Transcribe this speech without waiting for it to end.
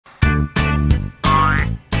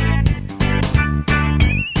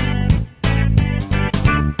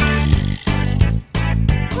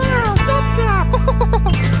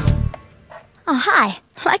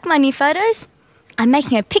Like my new photos? I'm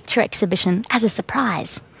making a picture exhibition as a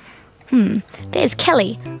surprise. There's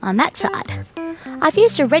Kelly on that side. I've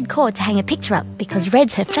used a red cord to hang a picture up because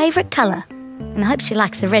red's her favourite colour. And I hope she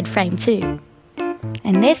likes the red frame too.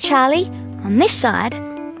 And there's Charlie on this side.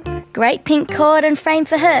 Great pink cord and frame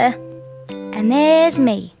for her. And there's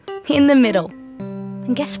me in the middle.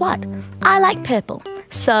 And guess what? I like purple.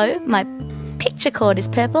 So my picture cord is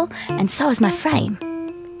purple and so is my frame.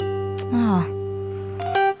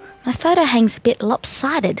 Oh, my photo hangs a bit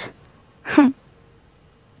lopsided.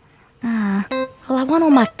 Well, I want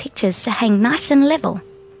all my pictures to hang nice and level,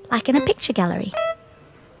 like in a picture gallery.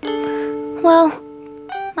 Well,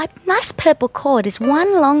 my nice purple cord is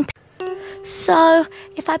one long so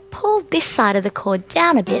if I pull this side of the cord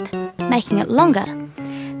down a bit, making it longer,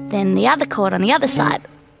 then the other cord on the other side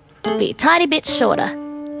will be a tiny bit shorter.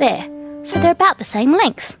 There, so they're about the same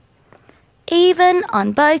length. Even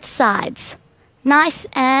on both sides. Nice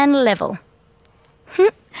and level.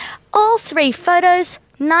 All three photos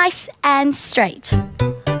nice and straight.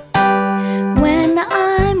 When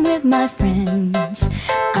I'm with my friends,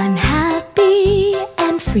 I'm happy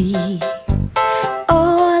and free.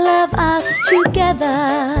 All of us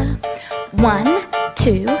together. 1,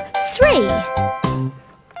 2, 3.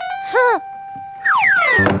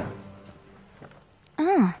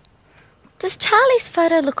 Does Charlie's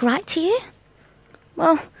photo look right to you?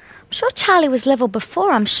 Well, I'm sure Charlie was level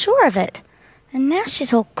before, I'm sure of it. And now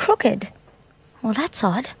she's all crooked. Well, that's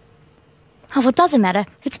odd. Oh, well, it doesn't matter.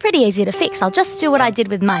 It's pretty easy to fix. I'll just do what I did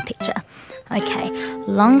with my picture. Okay,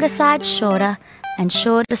 longer side shorter and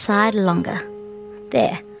shorter side longer.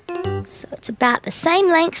 There. So it's about the same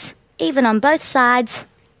length, even on both sides,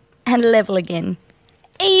 and level again.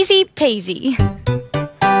 Easy peasy.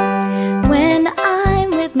 When I'm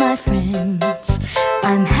with my friends,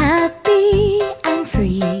 I'm happy and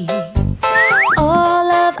free.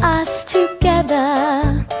 All of us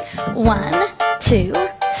together. 1, 2,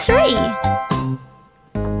 3.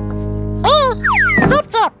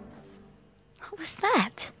 What was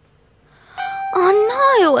that? Oh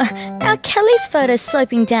no! Now Kelly's photo's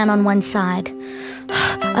sloping down on one side.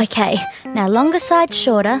 Okay, now longer side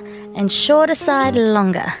shorter and shorter side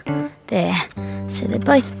longer. There. So they're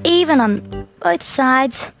both even on both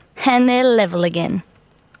sides and they're level again.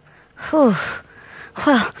 Whew.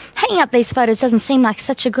 Well, hanging up these photos doesn't seem like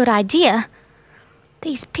such a good idea.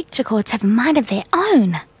 These picture cords have a mind of their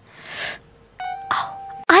own. Oh,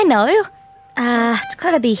 I know. It's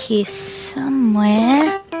got to be here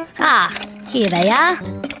somewhere. Ah, here they are.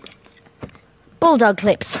 Bulldog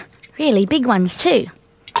clips. Really big ones too.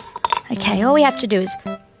 Okay, all we have to do is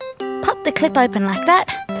pop the clip open like that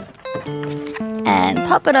and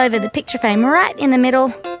pop it over the picture frame right in the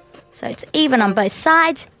middle so it's even on both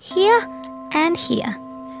sides, here and here.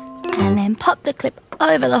 And then pop the clip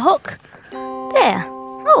over the hook. There.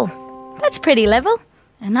 Oh, that's pretty level.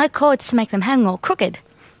 And no cords to make them hang all crooked.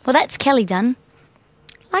 Well, that's Kelly done.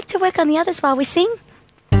 Like to work on the others while we sing?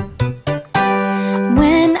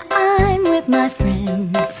 When I'm with my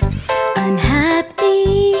friends, I'm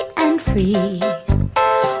happy and free.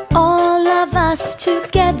 All of us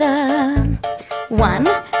together. 1,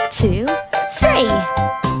 2,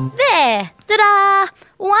 3. There! Ta-da!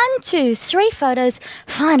 1, 2, 3 photos,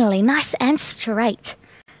 finally nice and straight.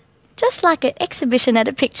 Just like an exhibition at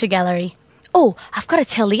a picture gallery. Oh, I've got to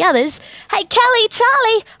tell the others. Hey, Kelly,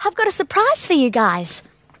 Charlie, I've got a surprise for you guys.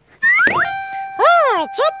 Oh,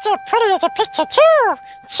 Jip pretty as a picture too.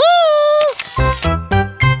 Cheese!